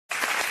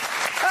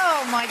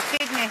Oh, my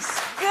goodness.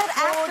 Good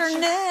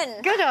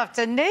afternoon. Good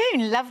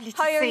afternoon. Lovely to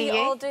see you. How are you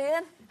all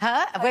doing?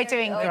 Huh? We're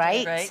doing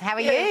great. How are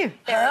you?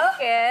 Very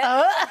good.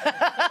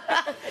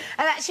 And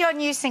that's your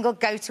new single,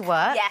 Go to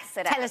Work. Yes,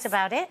 it is. Tell us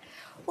about it.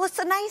 Well, it's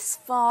a nice,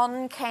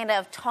 fun, kind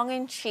of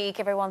tongue-in-cheek.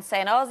 Everyone's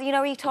saying, oh, you know,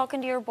 are you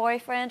talking to your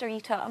boyfriend? Or are you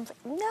talking?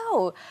 I'm like,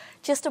 no,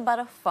 just a bit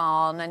of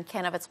fun. And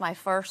kind of, it's my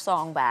first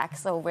song back.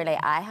 So really,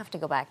 I have to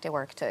go back to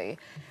work too.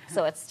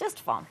 So it's just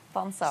fun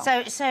song.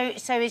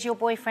 So is your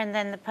boyfriend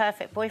then the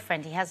perfect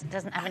boyfriend? He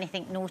doesn't have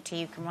anything naughty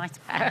you can write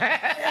about?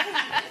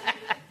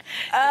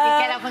 Does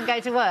he get up and go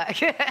to work?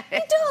 He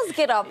does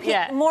get up.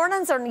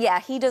 Mornings are,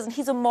 he doesn't.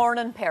 He's a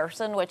morning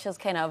person, which is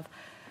kind of,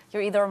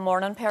 you're either a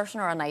morning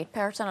person or a night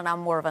person, and I'm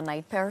more of a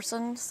night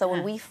person. So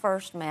when we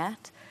first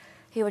met,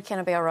 he would kind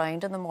of be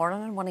around in the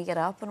morning, and when he get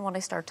up and when I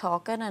start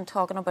talking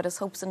about his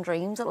hopes and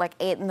dreams at like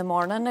 8 in the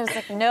morning, I was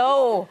like,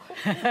 no,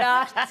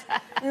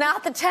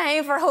 not the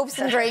time for hopes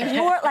and dreams.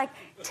 More at like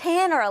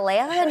 10 or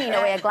 11, you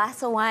know, a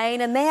glass of wine,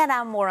 and then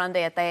I'm more on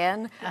it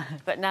then,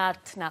 but not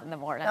in the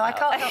morning. No, I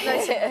can't help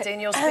noticing, Nadine,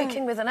 you're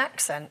speaking with an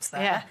accent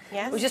there. Yeah.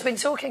 Yes. We've just been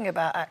talking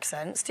about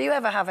accents. Do you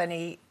ever have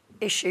any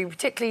issue,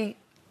 particularly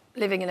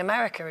living in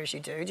America as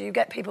you do? Do you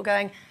get people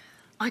going,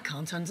 I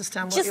can't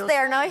understand what Just you're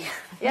there now.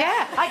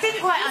 Yeah, I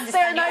didn't quite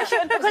understand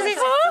it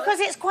because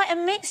it's quite a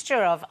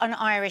mixture of an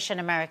Irish and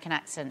American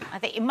accent. I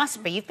think it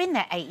must be. You've been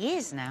there 8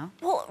 years now.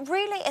 Well,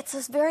 really, it's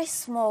a very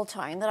small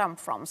town that I'm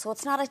from, so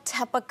it's not a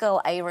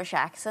typical Irish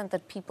accent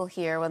that people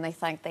hear when they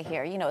think they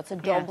hear. You know, it's a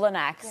Dublin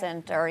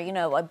accent or, you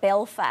know, a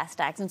Belfast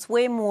accent. It's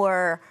way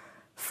more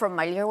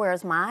familiar,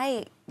 whereas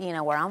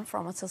where I'm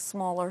from, it's a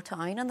smaller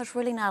town, and there's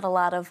really not a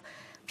lot of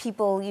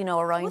people, you know,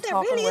 around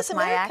talking really with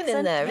my American accent.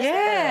 in there, isn't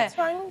Yeah.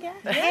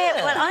 there? Yeah,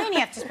 well, I only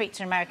have to speak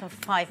to an American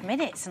for 5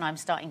 minutes and I'm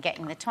starting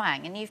getting the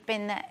twang, and you've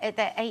been there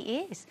 8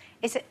 years.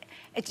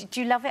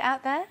 Do you love it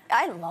out there?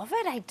 I love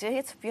it, I do.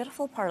 It's a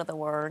beautiful part of the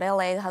world.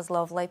 LA has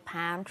lovely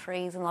palm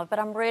trees and love, but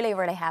I'm really,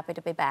 really happy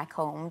to be back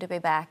home, to be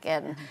back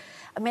in...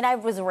 I mean, I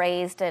was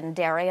raised in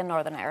Derry in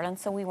Northern Ireland,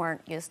 so we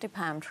weren't used to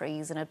palm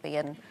trees and it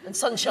being... And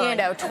sunshine. You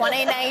know,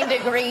 29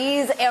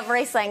 degrees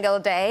every single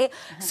day.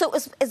 So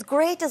as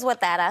great as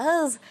what that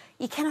is,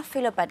 you kind of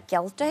feel a bit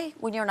guilty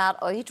when you're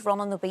not out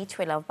running the beach.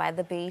 We live by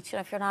the beach. And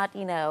if you're not,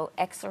 you know,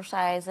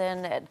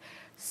 exercising and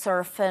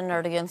surfing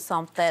or doing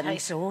something...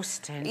 It's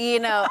exhausting. You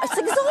know, it's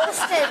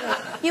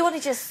exhausting. You want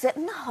to just sit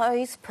in the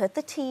house, put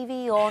the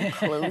TV on,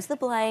 close the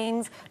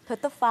blinds,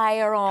 put the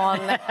fire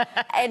on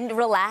and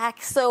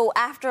relax. So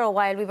after a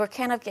while, we were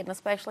kind of getting,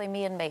 especially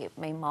me and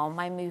my mum,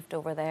 I moved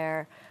over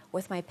there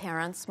with my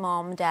parents,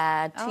 mum,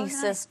 dad, two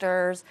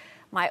sisters,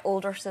 my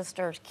older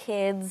sister's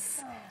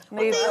kids.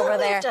 Moved over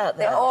there.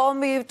 They all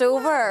moved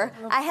over.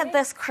 I had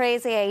this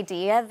crazy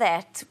idea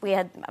that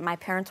my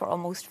parents were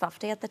almost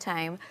 50 at the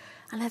time,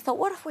 and I thought,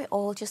 what if we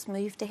all just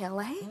moved to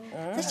LA?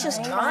 Let's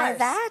just try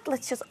that.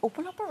 Let's just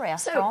open up a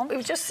restaurant. So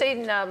we've just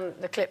seen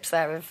the clips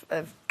there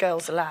of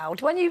Girls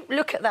Aloud. When you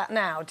look at that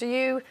now,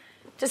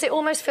 does it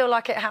almost feel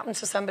like it happened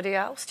to somebody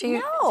else? Do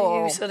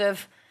you sort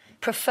of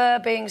prefer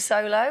being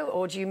solo,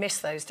 or do you miss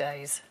those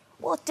days?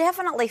 Well, it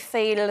definitely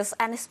feels,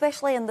 and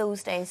especially in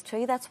those days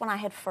too, that's when I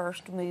had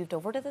first moved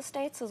over to the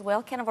States as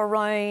well, kind of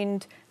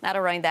not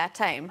around that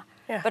time,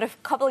 but a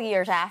couple of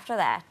years after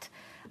that.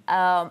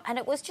 And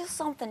it was just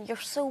something, you're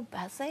so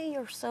busy,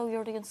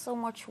 you're doing so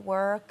much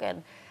work,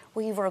 and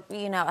we were,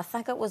 you know, I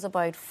think it was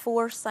about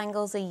 4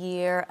 singles a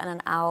year and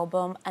an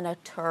album and a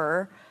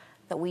tour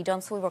that we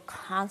done, so we were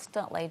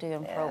constantly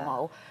doing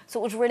promo. So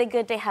it was really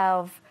good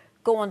to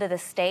go into the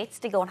States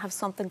to go and have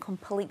something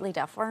completely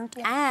different.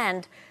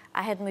 And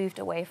I had moved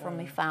away from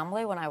my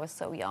family when I was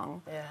so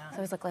young. So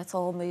I was like, let's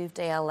all move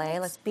to LA,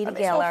 let's be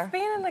together. It's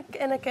being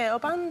in a girl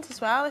band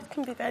as well, it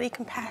can be very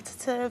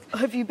competitive.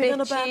 Have you been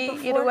in a band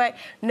before? In a way.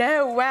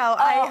 No, well,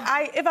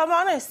 if I'm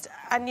honest,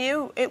 I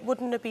knew it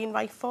wouldn't have been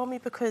right for me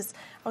because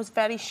I was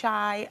very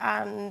shy,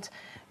 and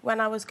when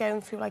I was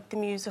going through like the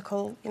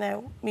musical, you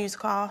know,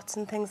 music arts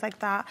and things like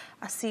that,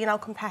 I seen how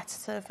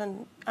competitive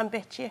and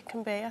bitchy it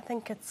can be. I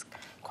think it's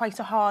quite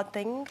a hard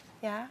thing,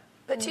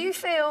 But do you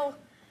feel...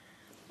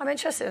 I'm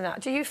interested in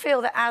that. Do you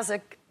feel that as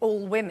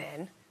all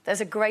women,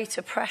 there's a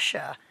greater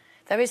pressure?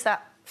 There is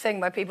that thing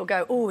where people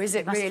go, oh, is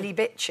it really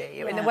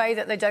bitchy? In the way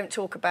that they don't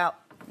talk about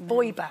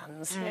boy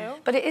bands.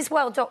 But it is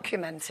well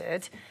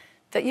documented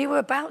that you were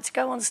about to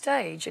go on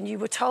stage and you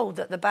were told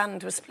that the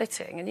band was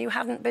splitting and you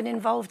hadn't been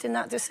involved in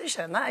that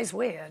decision. That is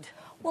weird.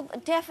 Well,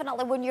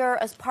 definitely when you're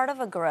as part of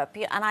a group,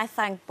 and I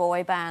think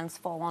boy bands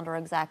fall under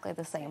exactly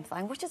the same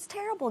thing, which is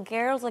terrible.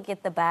 Girls will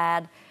get the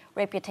bad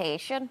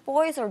reputation.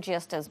 Boys are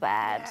just as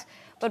bad.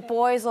 But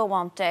boys will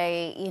want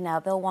to, you know,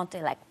 they'll want to,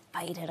 like,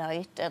 fight it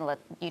out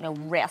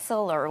and,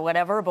 wrestle or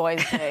whatever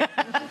boys do.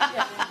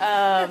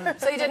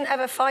 So you didn't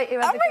ever fight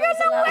your other girls?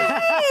 Oh, my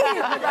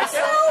God,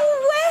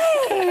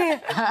 no way! No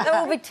way!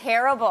 That would be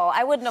terrible.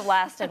 I wouldn't have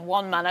lasted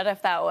 1 minute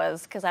if that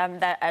was, because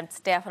it's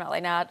definitely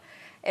not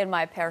in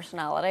my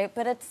personality.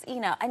 But it's, you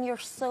know, and you're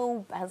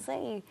so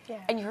busy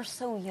and you're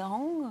so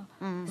young.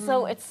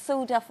 So it's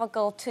so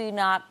difficult to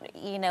not,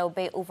 you know,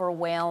 be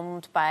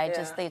overwhelmed by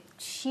just the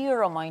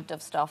sheer amount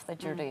of stuff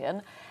that you're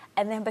doing.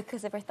 And then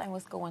because everything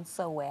was going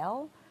so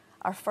well,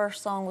 our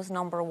first song was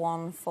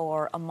 #1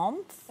 for a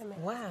month.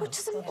 Wow. Which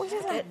is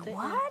like,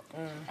 what?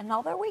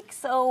 Another week?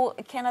 So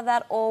kind of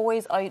that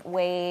always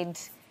outweighed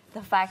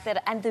the fact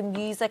that, and the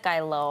music I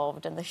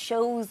loved, and the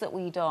shows that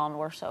we done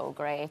were so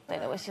great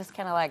that it was just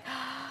kind of like,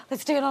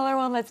 let's do another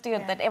one, let's do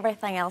it. That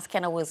everything else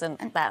kind of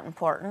wasn't that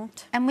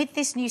important. And with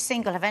this new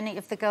single, have any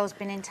of the girls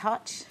been in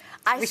touch?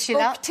 I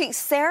spoke to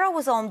Sarah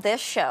was on this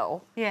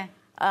show. Yeah.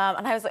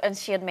 And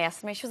she had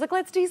messaged me. She was like,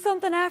 let's do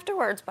something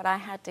afterwards. But I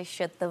had to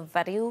shoot the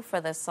video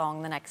for this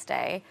song the next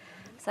day.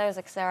 So I was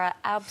like, Sarah,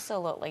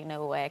 absolutely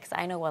no way, because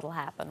I know what'll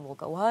happen. We'll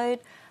go out,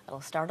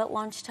 it'll start at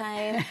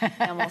lunchtime,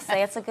 and we'll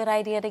say it's a good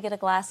idea to get a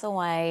glass of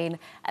wine,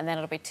 and then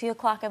it'll be 2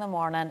 o'clock in the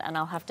morning, and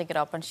I'll have to get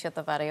up and shoot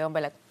the video and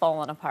be like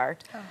falling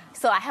apart.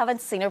 So I haven't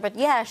seen her, but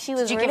yeah, she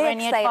was really excited. Did you give her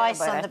any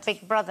advice on it. the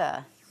Big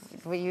Brother?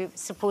 Were you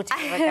supportive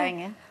of her going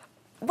in?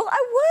 Well,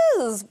 I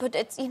was, but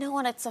it's, you know,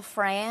 when it's a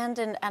friend,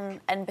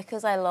 and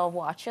because I love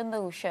watching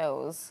those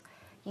shows,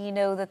 you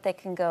know that they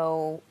can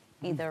go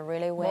either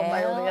really well one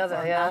way or the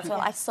other, not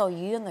well. I saw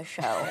you in the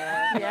show.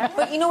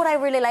 But you know what I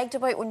really liked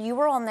about when you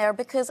were on there,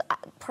 because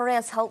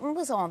Perez Hilton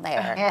was on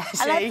there.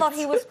 And I thought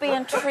he was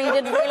being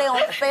treated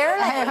really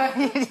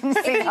unfairly. You didn't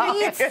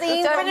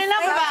see that. Don't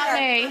enough about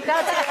me.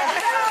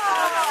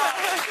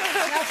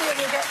 Nadine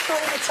will get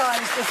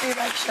traumatised if you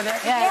mention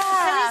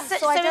it.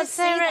 So I did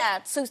see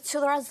that.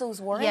 So there is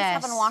those worries. I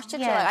haven't watched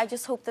it yet. I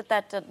just hope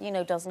that you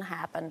know, doesn't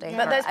happen to her.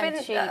 But there's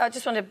been, I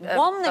just want to...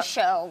 won the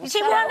show.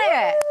 She won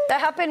it. There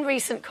have been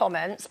recent comments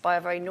by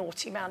a very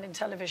naughty man in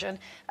television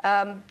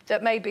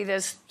that maybe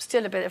there's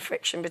still a bit of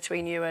friction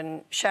between you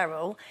and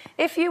Cheryl.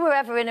 If you were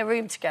ever in a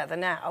room together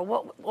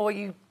now, or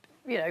you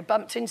know,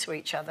 bumped into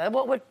each other,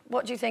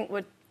 what do you think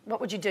what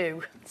would you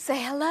do?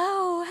 Say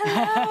hello,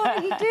 what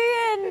are you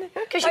doing?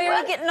 Because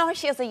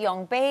she has a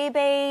young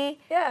baby.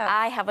 Yeah.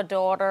 I have a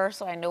daughter,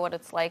 so I know what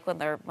it's like when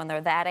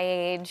they're that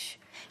age.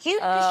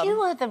 You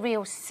were the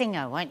real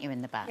singer, weren't you,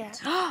 in the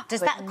band? Yeah. Does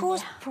that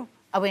cause...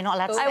 Are we not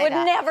allowed to say that? I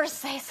would never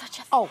say such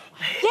a thing. Oh,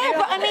 yeah,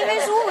 but I mean,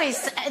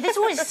 there's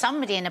always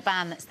somebody in a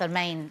band that's the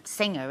main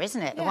singer,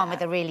 isn't it? The one with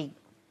the really...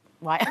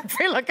 Right, I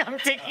feel like I'm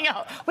ticking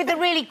up. With the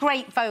really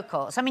great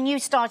vocals. I mean, you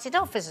started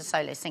off as a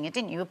solo singer,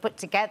 didn't you? You were put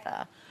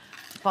together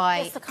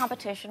by... Yes, the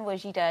competition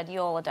was you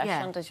all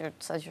auditioned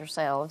as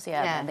yourselves,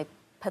 and they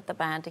put the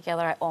band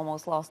together. I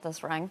almost lost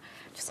this ring.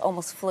 Just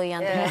almost flew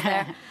into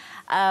there.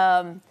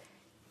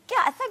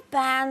 Yeah, I think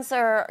bands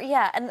are...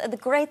 Yeah, and the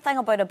great thing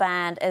about a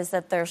band is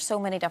that there's so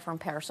many different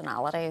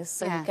personalities.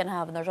 So you can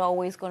have... And there's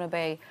always going to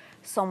be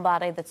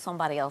somebody that's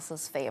somebody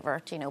else's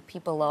favourite. You know,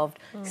 people loved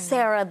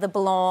Sarah the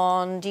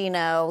blonde, you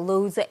know,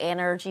 loads of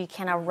energy,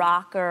 kind of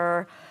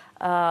rocker.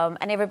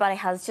 And everybody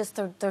has just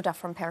their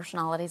different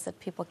personalities that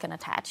people can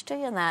attach to,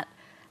 and that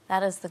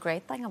is the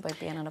great thing about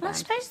being in a band. I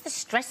suppose the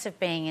stress of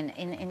being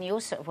in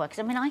your sort of work, 'cause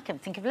I mean, I can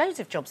think of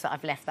loads of jobs that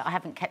I've left that I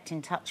haven't kept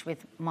in touch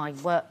with my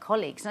work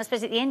colleagues. And I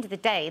suppose at the end of the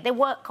day, they're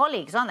work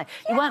colleagues, aren't they?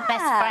 You weren't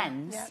best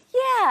friends.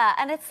 Yeah,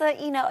 and it's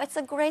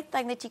a great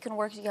thing that you can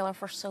work together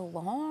for so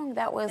long.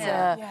 That was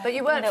But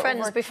you weren't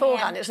friends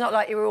beforehand. It's not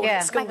like you were all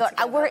at school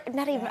together.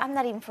 I'm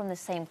not even from the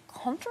same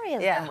country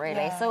as them,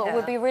 really. So it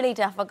would be really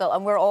difficult.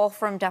 And we're all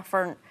from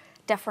different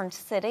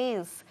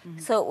cities.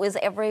 So it was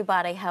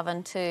everybody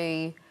having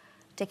to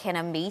kind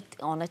of meet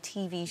on a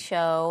TV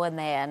show and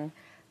then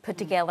put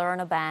together in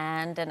a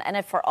band.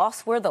 And for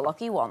us, we're the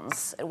lucky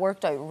ones. It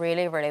worked out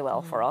really, really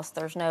well for us.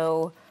 There's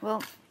no,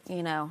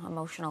 you know,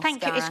 emotional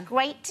Thank scarring. you. It's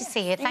great to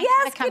see you. Thank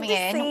you for coming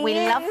in. We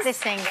love this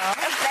single.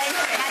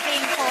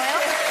 Nadine Coyle.